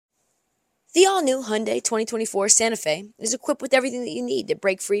The all-new Hyundai 2024 Santa Fe is equipped with everything that you need to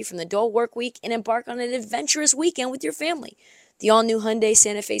break free from the dull work week and embark on an adventurous weekend with your family. The all-new Hyundai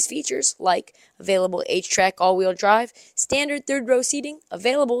Santa Fe's features, like available H-Track all-wheel drive, standard third-row seating,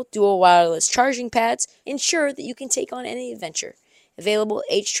 available dual wireless charging pads, ensure that you can take on any adventure. Available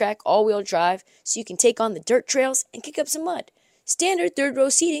H-Track all-wheel drive so you can take on the dirt trails and kick up some mud. Standard third-row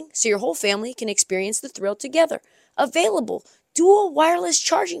seating so your whole family can experience the thrill together. Available dual wireless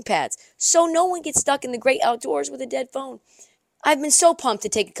charging pads so no one gets stuck in the great outdoors with a dead phone. I've been so pumped to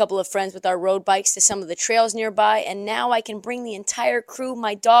take a couple of friends with our road bikes to some of the trails nearby, and now I can bring the entire crew,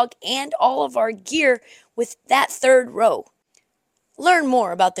 my dog, and all of our gear with that third row. Learn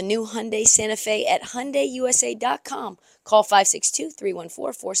more about the new Hyundai Santa Fe at HyundaiUSA.com. Call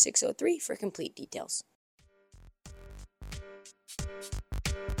 562-314-4603 for complete details.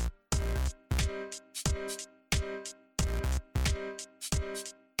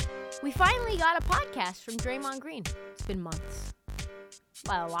 We finally got a podcast from Draymond Green. It's been months.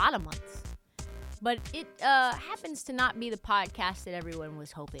 Well, a lot of months. But it happens to not be the podcast that everyone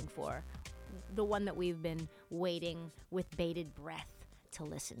was hoping for. The one that we've been waiting with bated breath to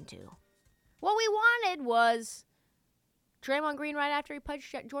listen to. What we wanted was Draymond Green right after he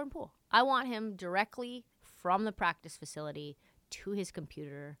punched Jordan Poole. I want him directly from the practice facility to his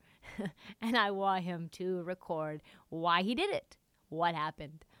computer. And I want him to record why he did it. What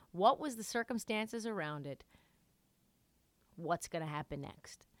happened? What was the circumstances around it? What's going to happen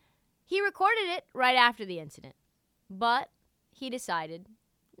next? He recorded it right after the incident, but he decided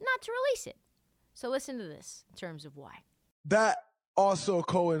not to release it. So listen to this in terms of why. That also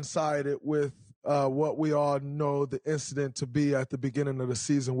coincided with what we all know the incident to be at the beginning of the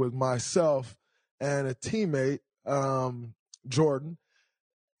season with myself and a teammate, Jordan.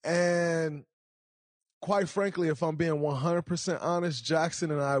 And quite frankly, if I'm being 100% honest, Jackson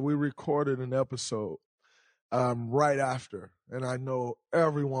and I, we recorded an episode right after. And I know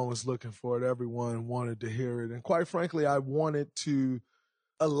everyone was looking for it. Everyone wanted to hear it. And quite frankly, I wanted to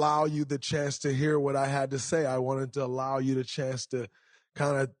allow you the chance to hear what I had to say. I wanted to allow you the chance to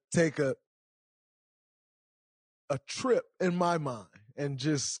kind of take a trip in my mind and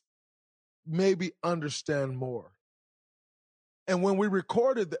just maybe understand more. And when we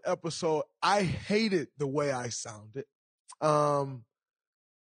recorded the episode, I hated the way I sounded. And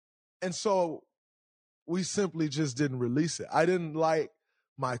so we simply just didn't release it. I didn't like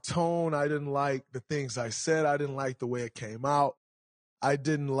my tone. I didn't like the things I said. I didn't like the way it came out. I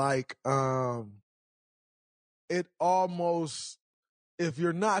didn't like it almost, if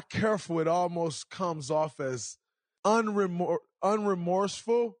you're not careful, it almost comes off as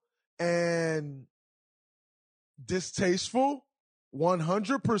unremorseful and distasteful.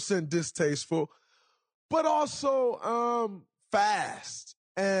 100% distasteful, but also fast.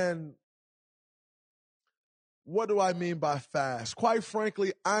 And what do I mean by fast? Quite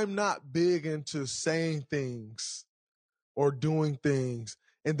frankly, I'm not big into saying things or doing things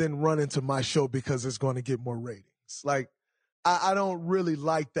and then run into my show because it's going to get more ratings. Like, I don't really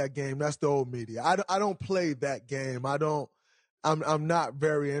like that game. That's the old media. I don't play that game. I'm not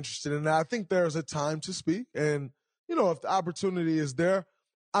very interested in that. I think there's a time to speak, and you know, if the opportunity is there,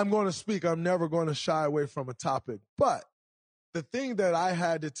 I'm going to speak. I'm never going to shy away from a topic. But the thing that I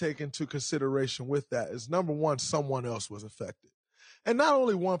had to take into consideration with that is, number one, someone else was affected. And not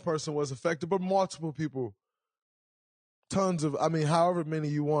only one person was affected, but multiple people, however many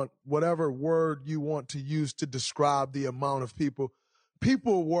you want, whatever word you want to use to describe the amount of people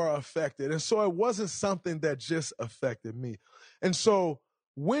were affected. And so it wasn't something that just affected me. And so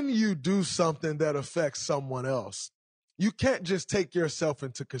when you do something that affects someone else, you can't just take yourself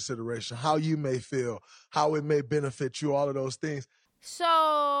into consideration, how you may feel, how it may benefit you, all of those things.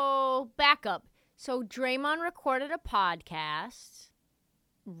 So, back up. So, Draymond recorded a podcast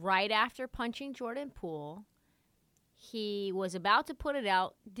right after punching Jordan Poole. He was about to put it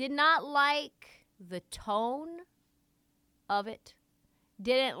out, did not like the tone of it,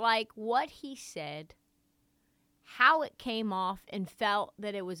 didn't like what he said, how it came off, and felt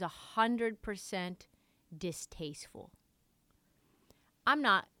that it was 100% distasteful. I'm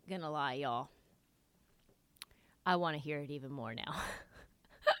not going to lie, y'all. I want to hear it even more now.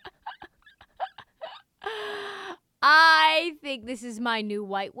 I think this is my new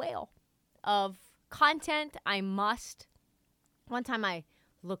white whale of content. One time I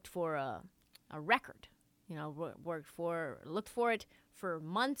looked for a record, looked for it for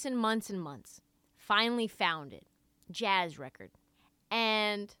months and months and months. Finally found it. Jazz record.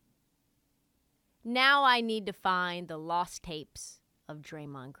 And now I need to find the lost tapes of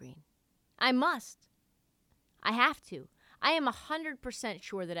Draymond Green. I must. I have to. I am 100%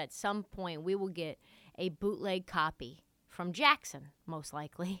 sure that at some point we will get a bootleg copy from Jackson, most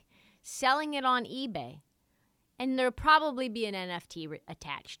likely, selling it on eBay. And there'll probably be an NFT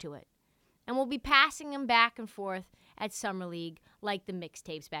attached to it. And we'll be passing them back and forth at Summer League like the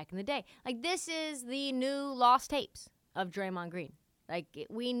mixtapes back in the day. Like, this is the new lost tapes of Draymond Green. Like,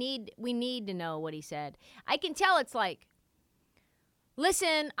 we need to know what he said. I can tell it's like,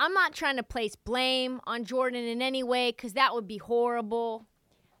 listen, I'm not trying to place blame on Jordan in any way because that would be horrible.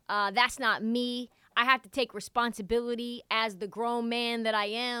 That's not me. I have to take responsibility as the grown man that I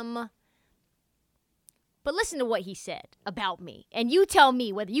am. But listen to what he said about me. And you tell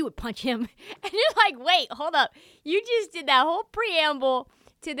me whether you would punch him. And you're like, wait, hold up. You just did that whole preamble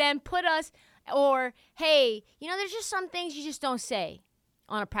to then put us, or, hey, there's just some things you just don't say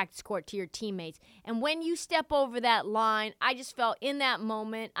on a practice court to your teammates. And when you step over that line, I just felt in that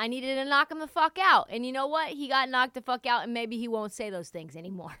moment I needed to knock him the fuck out. And you know what? He got knocked the fuck out, and maybe he won't say those things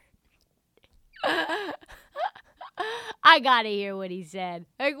anymore. I gotta hear what he said.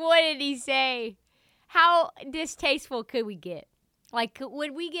 Like, what did he say? How distasteful could we get? Like,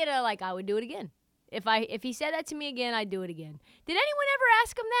 would we get I would do it again. If he said that to me again, I'd do it again. Did anyone ever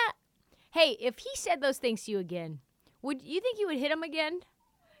ask him that? Hey, if he said those things to you again, would you think you would hit him again?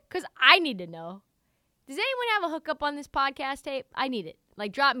 Because I need to know. Does anyone have a hookup on this podcast tape? I need it.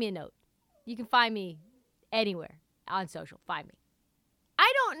 Like, drop me a note. You can find me anywhere on social. Find me.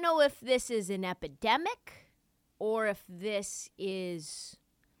 I don't know if this is an epidemic or if this is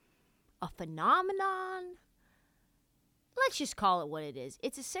a phenomenon. Let's just call it what it is.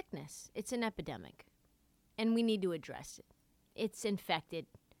 It's a sickness. It's an epidemic. And we need to address it. It's infected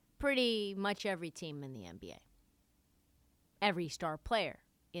pretty much every team in the NBA. Every star player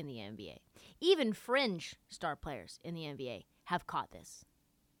in the NBA. Even fringe star players in the NBA have caught this.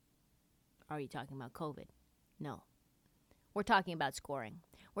 Are you talking about COVID? No. We're talking about scoring.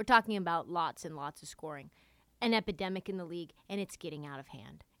 We're talking about lots and lots of scoring. An epidemic in the league, and it's getting out of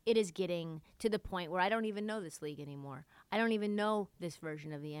hand. It is getting to the point where I don't even know this league anymore. I don't even know this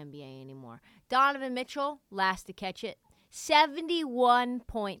version of the NBA anymore. Donovan Mitchell, last to catch it, 71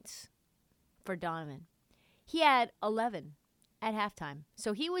 points for Donovan. He had 11 at halftime,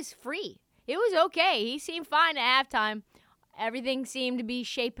 so he was free. It was okay. He seemed fine at halftime. Everything seemed to be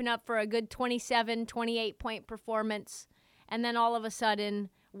shaping up for a good 27, 28-point performance. And then all of a sudden,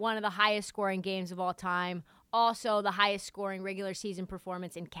 one of the highest scoring games of all time. Also, the highest scoring regular season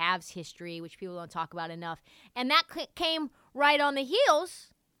performance in Cavs history, which people don't talk about enough. And that came right on the heels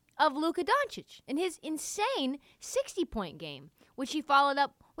of Luka Doncic and his insane 60-point game, which he followed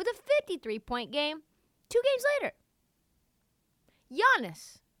up with a 53-point game 2 games later.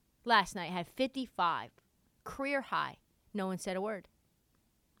 Giannis last night had 55, career high. No one said a word.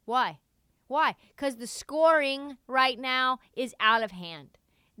 Why? Why? Because the scoring right now is out of hand.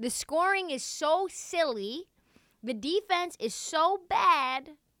 The scoring is so silly, the defense is so bad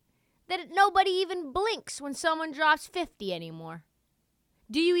that nobody even blinks when someone drops 50 anymore.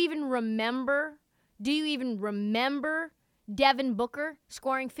 Do you even remember Devin Booker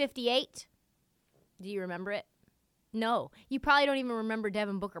scoring 58? Do you remember it? No. You probably don't even remember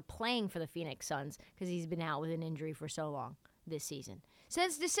Devin Booker playing for the Phoenix Suns because he's been out with an injury for so long this season.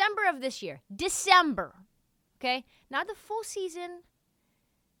 Since December of this year. December. Okay? Not the full season.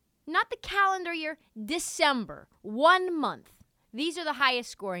 Not the calendar year. December. 1 month. These are the highest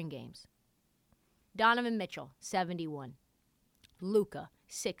scoring games. Donovan Mitchell, 71. Luka,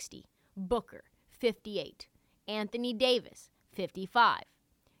 60. Booker, 58. Anthony Davis, 55.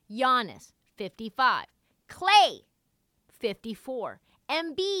 Giannis, 55. Clay, 54.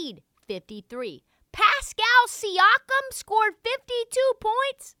 Embiid, 53. Pascal Siakam scored 52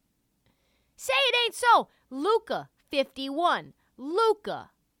 points. Say it ain't so. Luka, 51.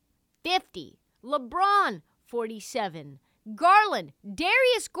 Luka, 50. LeBron, 47.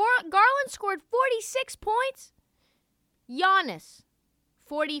 Darius Garland scored 46 points. Giannis,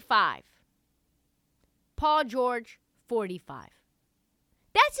 45. Paul George, 45.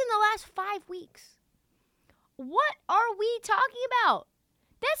 That's in the last 5 weeks. What are we talking about?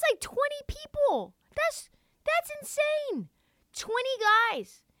 That's like 20 people. That's insane. 20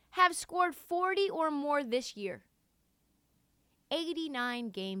 guys have scored 40 or more this year. 89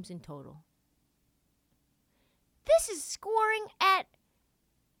 games in total. This is scoring at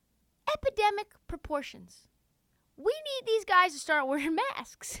epidemic proportions. We need these guys to start wearing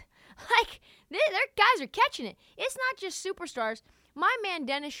masks. Like, their guys are catching it. It's not just superstars. My man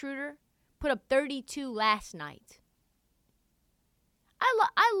Dennis Schroeder put up 32 last night.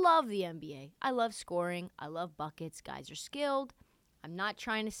 I love the NBA. I love scoring. I love buckets. Guys are skilled. I'm not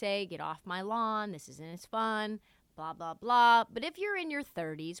trying to say get off my lawn. This isn't as fun. blah, blah, blah. But if you're in your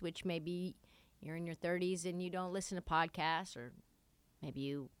 30s, which maybe you're in your 30s and you don't listen to podcasts, or maybe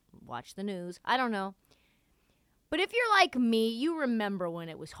you watch the news, I don't know. But if you're like me, you remember when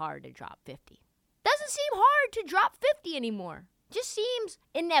it was hard to drop 50. Doesn't seem hard to drop 50 anymore. Just seems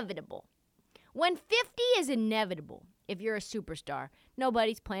inevitable. When 50 is inevitable, if you're a superstar,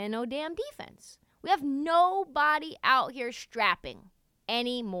 nobody's playing no damn defense. We have nobody out here strapping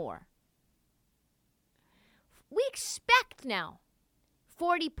anymore. We expect now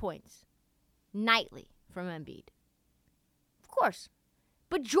 40 points nightly from Embiid. Of course.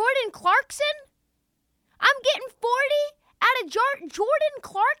 But Jordan Clarkson? I'm getting 40 out of Jordan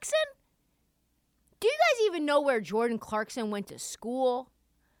Clarkson? Do you guys even know where Jordan Clarkson went to school?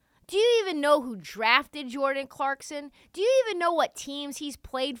 Do you even know who drafted Jordan Clarkson? Do you even know what teams he's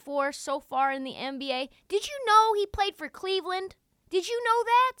played for so far in the NBA? Did you know he played for Cleveland? Did you know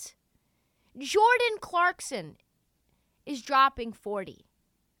that? Jordan Clarkson is dropping 40,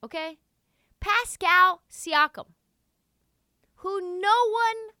 okay? Pascal Siakam, who no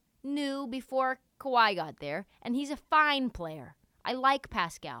one knew before Kawhi got there, and he's a fine player. I like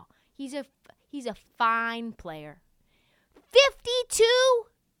Pascal. He's a fine player. 52?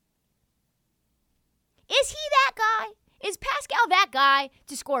 Is he that guy? Is Pascal that guy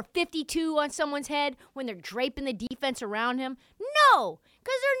to score 52 on someone's head when they're draping the defense around him? No,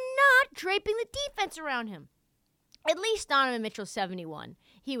 because they're not draping the defense around him. At least Donovan Mitchell 71.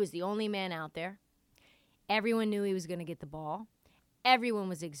 He was the only man out there. Everyone knew he was going to get the ball. Everyone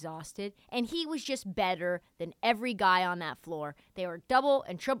was exhausted, and he was just better than every guy on that floor. They were double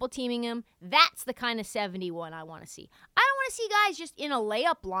and triple teaming him. That's the kind of 71 I want to see. I don't want to see guys just in a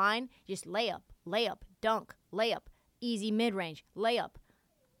layup line, just layup, dunk, layup, easy mid-range, layup.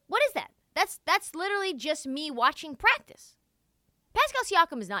 What is that? That's literally just me watching practice. Pascal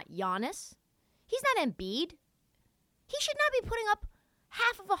Siakam is not Giannis. He's not Embiid. He should not be putting up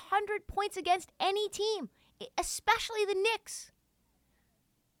half of 100 points against any team, especially the Knicks.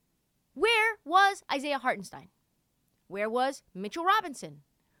 Where was Isaiah Hartenstein? Where was Mitchell Robinson?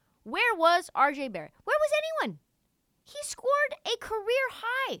 Where was R.J. Barrett? Where was anyone? He scored a career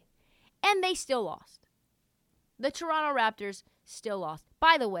high, and they still lost. The Toronto Raptors still lost.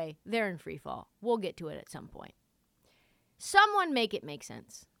 By the way, they're in free fall. We'll get to it at some point. Someone make it make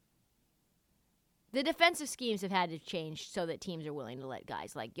sense. The defensive schemes have had to change so that teams are willing to let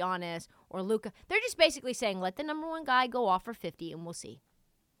guys like Giannis or Luka. They're just basically saying, let the number one guy go off for 50 and we'll see.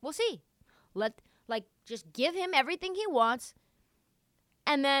 We'll see. Just give him everything he wants.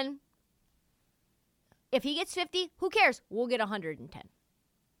 And then if he gets 50, who cares? We'll get 110.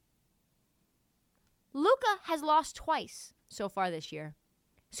 Luka has lost twice so far this year,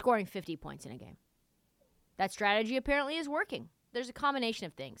 scoring 50 points in a game. That strategy apparently is working. There's a combination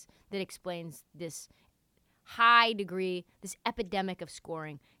of things that explains this high degree, this epidemic of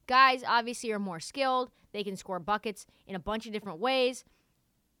scoring. Guys obviously are more skilled. They can score buckets in a bunch of different ways.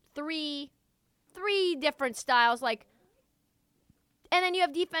 Three different styles, and then you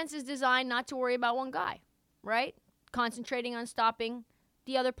have defenses designed not to worry about one guy, right? Concentrating on stopping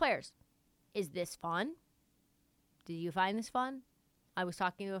the other players. Is this fun? Do you find this fun? I was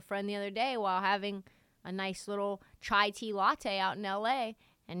talking to a friend the other day while having a nice little chai tea latte out in LA,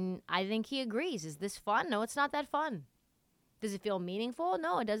 and I think he agrees. Is this fun? No, it's not that fun. Does it feel meaningful?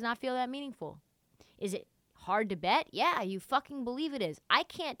 No, it does not feel that meaningful. Is it hard to bet? Yeah, you fucking believe it is. I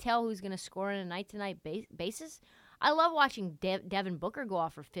can't tell who's going to score on a night-to-night basis. I love watching Devin Booker go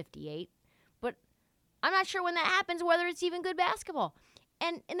off for 58, but I'm not sure when that happens whether it's even good basketball.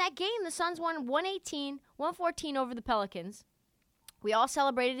 And in that game, the Suns won 114 over the Pelicans. We all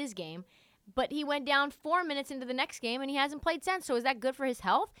celebrated his game, but he went down 4 minutes into the next game, and he hasn't played since. So is that good for his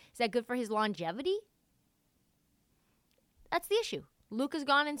health? Is that good for his longevity? That's the issue. Luka's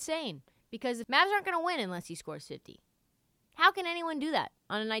gone insane because the Mavs aren't going to win unless he scores 50. How can anyone do that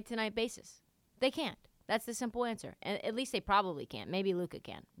on a night-to-night basis? They can't. That's the simple answer. And at least they probably can't. Maybe Luka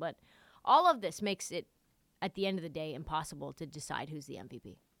can. But all of this makes it, at the end of the day, impossible to decide who's the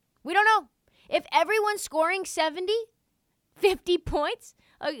MVP. We don't know. If everyone's scoring 70, 50 points,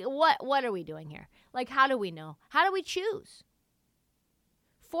 what are we doing here? How do we know? How do we choose?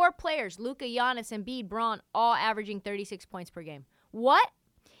 4 players, Luka, Giannis, Embiid, Braun, all averaging 36 points per game. What?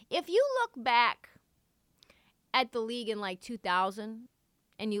 If you look back at the league in 2000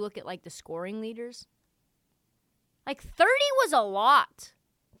 and you look at the scoring leaders, 30 was a lot.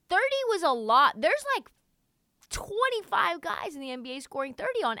 30 was a lot. There's 25 guys in the NBA scoring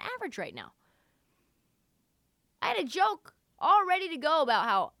 30 on average right now. I had a joke all ready to go about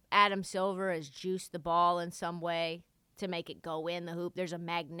how Adam Silver has juiced the ball in some way to make it go in the hoop. There's a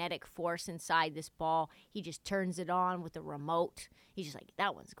magnetic force inside this ball. He just turns it on with a remote. He's just like,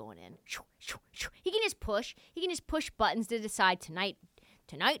 that one's going in. He can just push. He can just push buttons to decide tonight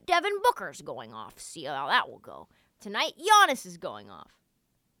Devin Booker's going off. See how that will go. Tonight Giannis is going off.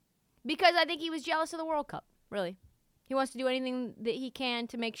 Because I think he was jealous of the World Cup, really. He wants to do anything that he can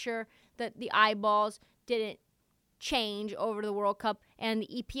to make sure that the eyeballs didn't change over to the World Cup and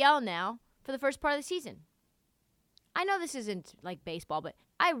the EPL now for the first part of the season. I know this isn't like baseball, but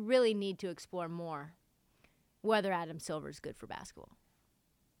I really need to explore more whether Adam Silver is good for basketball.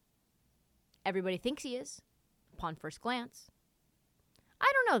 Everybody thinks he is, upon first glance.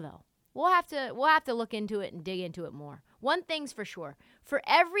 I don't know, though. We'll have to look into it and dig into it more. One thing's for sure. For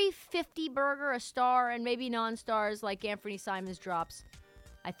every 50 burger a star and maybe non-stars like Anthony Simons drops,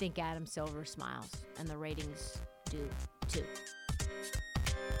 I think Adam Silver smiles, and the ratings do too.